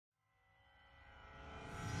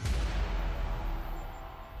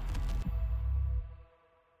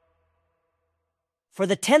For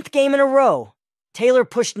the 10th game in a row, Taylor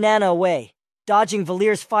pushed Nana away, dodging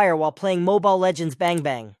Valier's fire while playing Mobile Legends Bang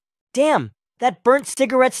Bang. Damn, that burnt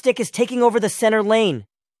cigarette stick is taking over the center lane,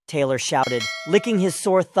 Taylor shouted, licking his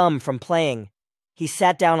sore thumb from playing. He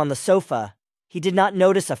sat down on the sofa. He did not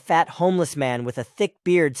notice a fat homeless man with a thick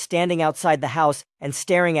beard standing outside the house and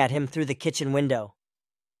staring at him through the kitchen window.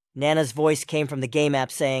 Nana's voice came from the game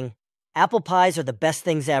app saying, "Apple pies are the best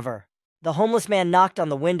things ever." The homeless man knocked on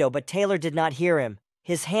the window, but Taylor did not hear him.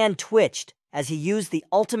 His hand twitched as he used the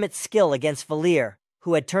ultimate skill against Valier,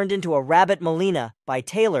 who had turned into a rabbit Molina by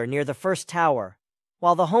Taylor near the first tower.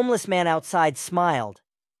 While the homeless man outside smiled,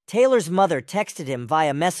 Taylor's mother texted him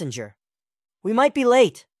via Messenger. "We might be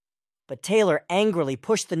late." But Taylor angrily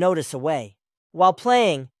pushed the notice away. While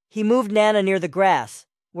playing, he moved Nana near the grass,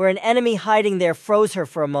 where an enemy hiding there froze her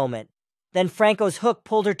for a moment. Then Franco's hook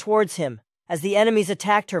pulled her towards him, as the enemies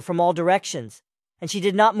attacked her from all directions, and she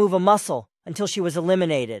did not move a muscle until she was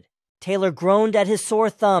eliminated. Taylor groaned at his sore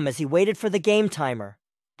thumb as he waited for the game timer.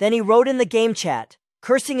 Then he wrote in the game chat,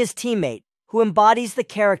 cursing his teammate, who embodies the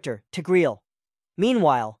character Tigreal.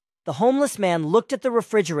 Meanwhile, the homeless man looked at the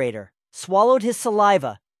refrigerator, swallowed his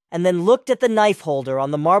saliva, and then looked at the knife holder on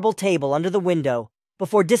the marble table under the window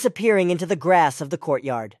before disappearing into the grass of the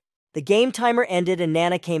courtyard. The game timer ended and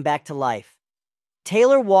Nana came back to life.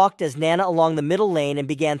 Taylor walked as Nana along the middle lane and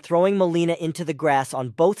began throwing Molina into the grass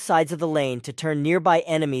on both sides of the lane to turn nearby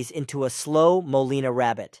enemies into a slow Molina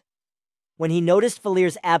rabbit. When he noticed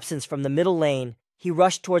Valier's absence from the middle lane, he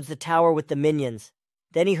rushed towards the tower with the minions.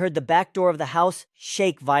 Then he heard the back door of the house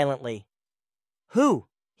shake violently. "Who?"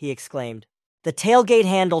 he exclaimed. The tailgate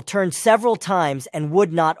handle turned several times and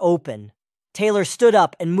would not open. Taylor stood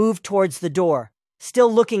up and moved towards the door,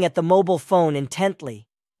 still looking at the mobile phone intently,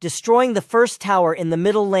 destroying the first tower in the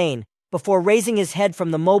middle lane before raising his head from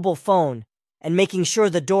the mobile phone and making sure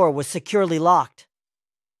the door was securely locked.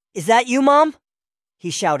 "Is that you, Mom?" he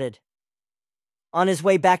shouted. On his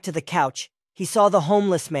way back to the couch, he saw the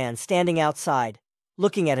homeless man standing outside,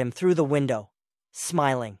 looking at him through the window,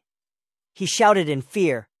 smiling. He shouted in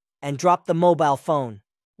fear and dropped the mobile phone.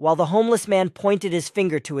 While the homeless man pointed his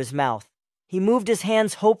finger to his mouth, he moved his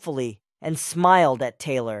hands hopefully and smiled at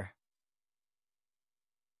Taylor.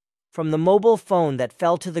 From the mobile phone that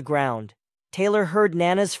fell to the ground, Taylor heard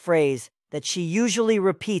Nana's phrase that she usually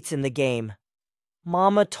repeats in the game.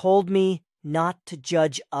 "Mama told me not to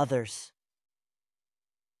judge others."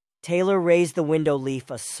 Taylor raised the window leaf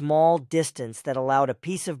a small distance that allowed a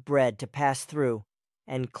piece of bread to pass through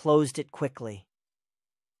and closed it quickly.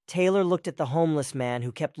 Taylor looked at the homeless man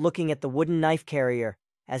who kept looking at the wooden knife carrier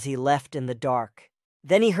as he left in the dark.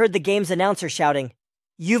 Then he heard the game's announcer shouting,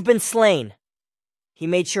 "You've been slain." He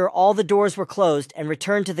made sure all the doors were closed and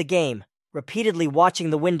returned to the game, repeatedly watching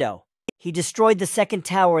the window. He destroyed the second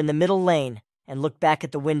tower in the middle lane and looked back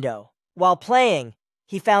at the window. While playing,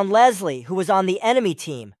 he found Leslie, who was on the enemy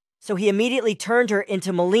team, so he immediately turned her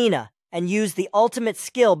into Molina and used the ultimate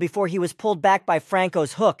skill before he was pulled back by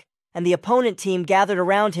Franco's hook, and the opponent team gathered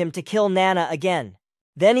around him to kill Nana again.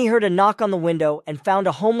 Then he heard a knock on the window and found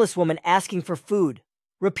a homeless woman asking for food,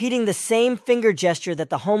 repeating the same finger gesture that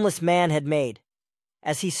the homeless man had made.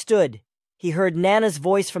 As he stood, he heard Nana's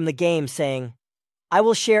voice from the game saying, "I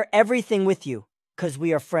will share everything with you, 'cause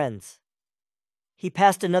we are friends." He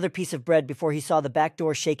passed another piece of bread before he saw the back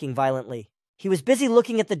door shaking violently. He was busy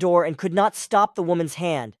looking at the door and could not stop the woman's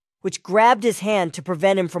hand, which grabbed his hand to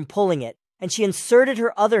prevent him from pulling it, and she inserted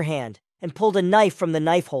her other hand and pulled a knife from the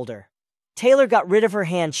knife holder. Taylor got rid of her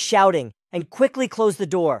hand, shouting, and quickly closed the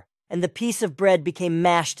door, and the piece of bread became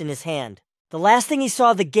mashed in his hand. The last thing he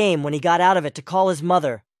saw of the game when he got out of it to call his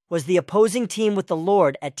mother was the opposing team with the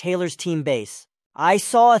Lord at Taylor's team base. "I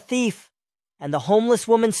saw a thief, and the homeless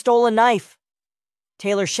woman stole a knife,"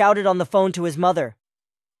 Taylor shouted on the phone to his mother.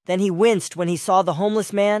 Then he winced when he saw the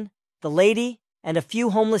homeless man, the lady, and a few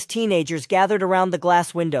homeless teenagers gathered around the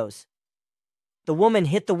glass windows. The woman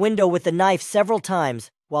hit the window with the knife several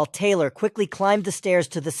times, while Taylor quickly climbed the stairs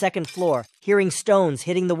to the second floor, hearing stones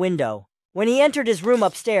hitting the window. When he entered his room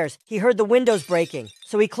upstairs, he heard the windows breaking,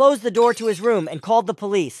 so he closed the door to his room and called the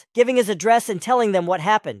police, giving his address and telling them what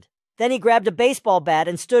happened. Then he grabbed a baseball bat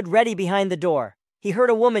and stood ready behind the door. He heard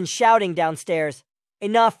a woman shouting downstairs,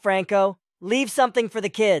 "Enough, Franco. Leave something for the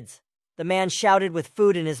kids." The man shouted with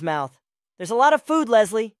food in his mouth. "There's a lot of food,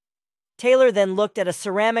 Leslie." Taylor then looked at a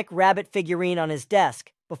ceramic rabbit figurine on his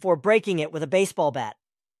desk before breaking it with a baseball bat.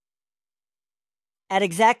 At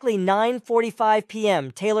exactly 9:45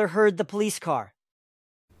 p.m., Taylor heard the police car.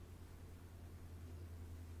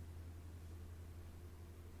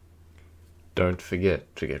 Don't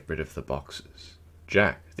forget to get rid of the boxes.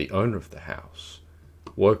 Jack, the owner of the house,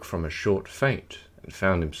 woke from a short faint and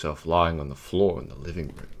found himself lying on the floor in the living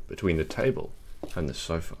room between the table and the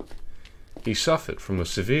sofa. He suffered from a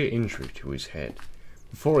severe injury to his head.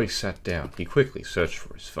 Before he sat down, he quickly searched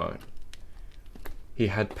for his phone. He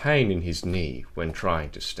had pain in his knee when trying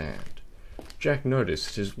to stand. Jack noticed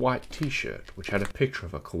that his white t-shirt, which had a picture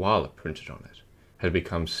of a koala printed on it, had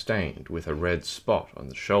become stained with a red spot on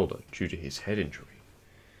the shoulder due to his head injury.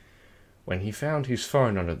 When he found his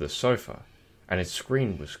phone under the sofa, and its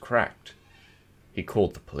screen was cracked, he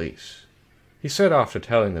called the police. He said after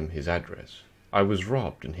telling them his address, "I was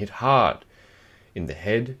robbed and hit hard in the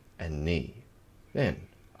head and knee." Then,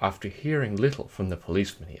 after hearing little from the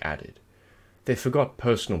policeman, he added, "They forgot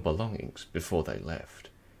personal belongings before they left,"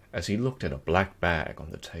 as he looked at a black bag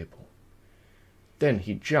on the table. Then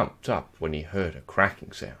he jumped up when he heard a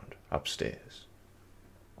cracking sound upstairs.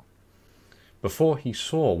 Before he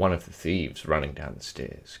saw one of the thieves running down the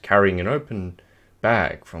stairs, carrying an open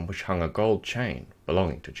bag from which hung a gold chain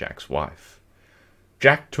belonging to Jack's wife.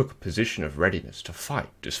 Jack took a position of readiness to fight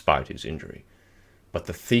despite his injury, but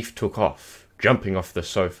the thief took off, jumping off the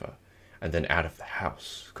sofa and then out of the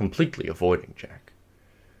house, completely avoiding Jack.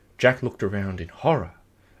 Jack looked around in horror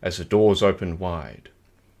as the doors opened wide.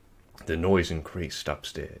 The noise increased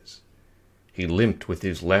upstairs. He limped with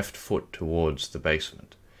his left foot towards the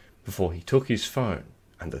basement before he took his phone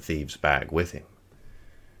and the thieves' bag with him.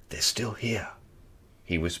 "They're still here,"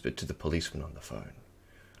 he whispered to the policeman on the phone.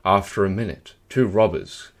 After a minute, 2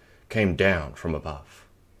 robbers came down from above.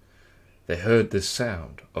 They heard the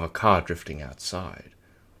sound of a car drifting outside.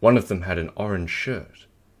 One of them had an orange shirt,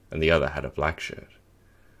 and the other had a black shirt.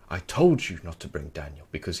 "I told you not to bring Daniel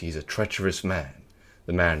because he's a treacherous man,"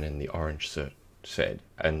 the man in the orange shirt said,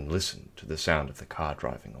 and listened to the sound of the car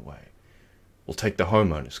driving away. "We'll take the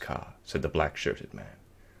homeowner's car," said the black-shirted man.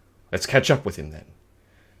 "Let's catch up with him then,"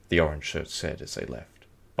 the orange shirt said as they left,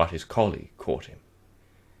 but his colleague caught him.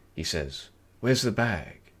 He says, "Where's the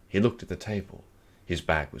bag?" He looked at the table. His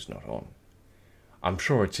bag was not on. "I'm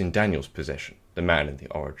sure it's in Daniel's possession," the man in the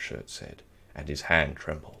orange shirt said, and his hand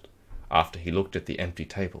trembled, after he looked at the empty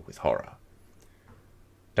table with horror.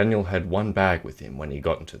 "Daniel had one bag with him when he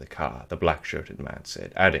got into the car," the black-shirted man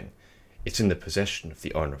said, adding, "It's in the possession of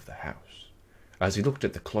the owner of the house," as he looked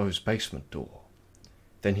at the closed basement door.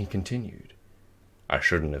 Then he continued, "I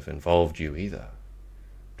shouldn't have involved you either."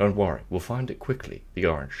 "Don't worry, we'll find it quickly," the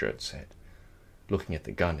orange shirt said, looking at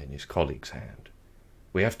the gun in his colleague's hand.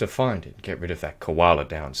 "We have to find it and get rid of that koala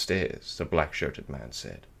downstairs," the black-shirted man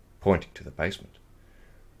said, pointing to the basement.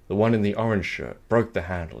 The one in the orange shirt broke the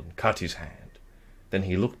handle and cut his hand. Then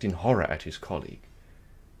he looked in horror at his colleague.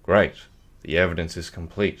 "Great, the evidence is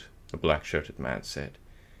complete," the black-shirted man said.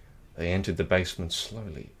 They entered the basement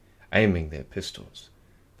slowly, aiming their pistols.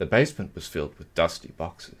 The basement was filled with dusty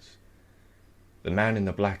boxes. The man in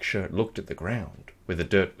the black shirt looked at the ground, where the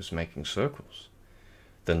dirt was making circles,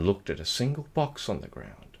 then looked at a single box on the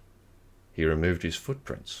ground. He removed his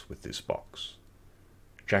footprints with this box.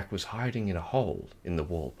 Jack was hiding in a hole in the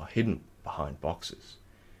wall, hidden behind boxes.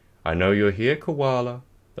 "I know you're here, koala,"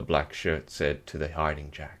 the black shirt said to the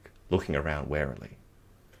hiding Jack, looking around warily.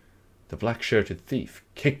 The black-shirted thief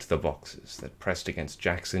kicked the boxes that pressed against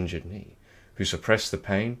Jack's injured knee, who suppressed the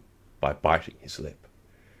pain by biting his lip.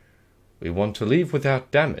 "We want to leave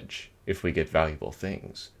without damage if we get valuable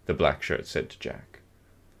things," the black shirt said to Jack.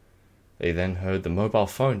 They then heard the mobile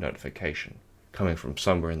phone notification coming from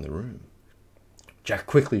somewhere in the room. Jack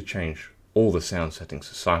quickly changed all the sound settings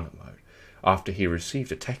to silent mode after he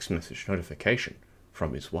received a text message notification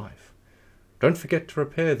from his wife. "Don't forget to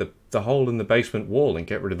repair the hole in the basement wall and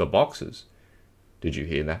get rid of the boxes." "Did you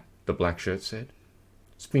hear that?" the black shirt said.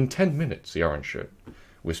 "It's been 10 minutes, the orange shirt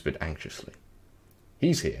whispered anxiously.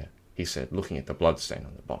 "He's here," he said, looking at the bloodstain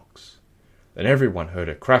on the box. Then everyone heard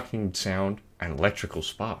a cracking sound and electrical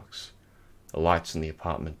sparks. The lights in the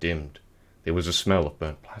apartment dimmed. There was a smell of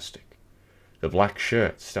burnt plastic. The black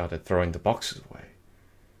shirt started throwing the boxes away.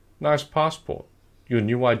 "Nice passport. Your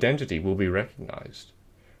new identity will be recognized,"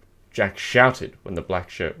 Jack shouted when the black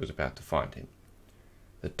shirt was about to find him.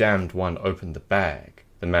 "The damned one opened the bag,"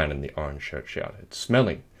 the man in the orange shirt shouted,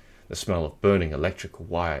 smelling the smell of burning electrical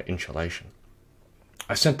wire insulation.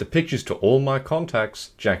 "I sent the pictures to all my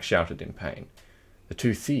contacts," Jack shouted in pain. The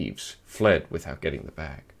 2 thieves fled without getting the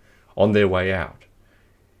bag. On their way out,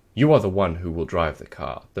 "You are the one who will drive the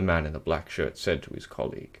car," the man in the black shirt said to his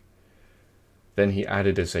colleague. Then he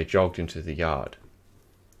added as they jogged into the yard,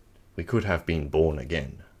 "We could have been born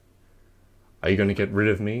again." "Are you going to get rid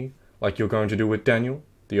of me, like you're going to do with Daniel?"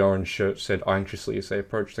 the orange shirt said anxiously as they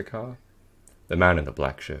approached the car. The man in the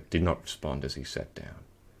black shirt did not respond as he sat down.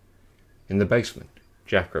 In the basement,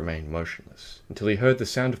 Jack remained motionless until he heard the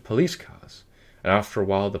sound of police cars and after a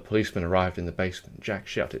while the policeman arrived in the basement. Jack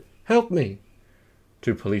shouted, "Help me!"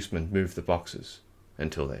 2 policemen moved the boxes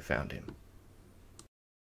until they found him.